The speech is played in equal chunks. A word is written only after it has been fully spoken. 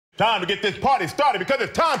Time to get this party started because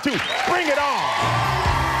it's time to bring it on.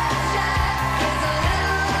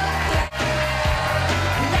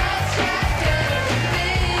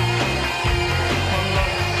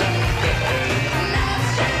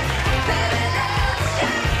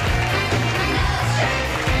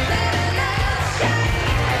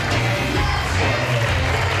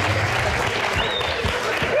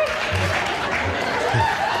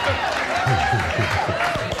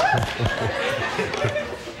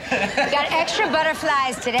 We got extra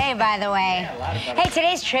butterflies today, by the way. Hey,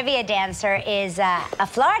 today's trivia dancer is a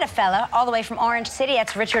Florida fella all the way from Orange City.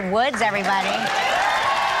 That's Richard Woods, everybody. Hey,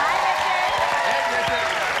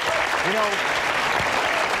 Richard.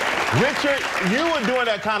 Richard, you were doing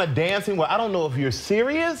that kind of dancing where I don't know if you're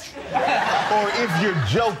serious or if you're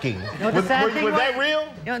joking. Was that real?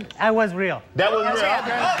 I was real. That was real.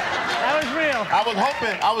 That was real. I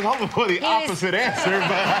was hoping for the opposite answer,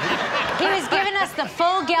 but he was giving us the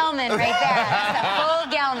full Gelman right there. That's the full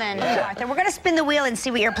Gelman. Martha, we're gonna spin the wheel and see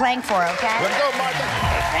what you're playing for, okay? Let's go, Martha.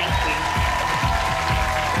 Thank you.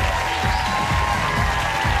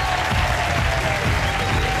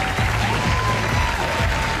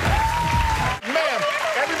 Ma'am,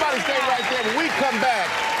 everybody stay right there. When we come back,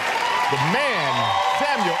 the man,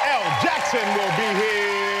 Samuel L. Jackson, will be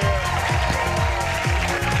here.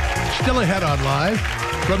 Still ahead on Live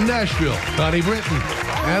from Nashville, Connie Britton.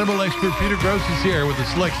 Animal expert Peter Gross is here with a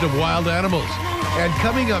selection of wild animals. And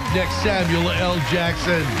coming up next, Samuel L.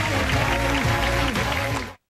 Jackson.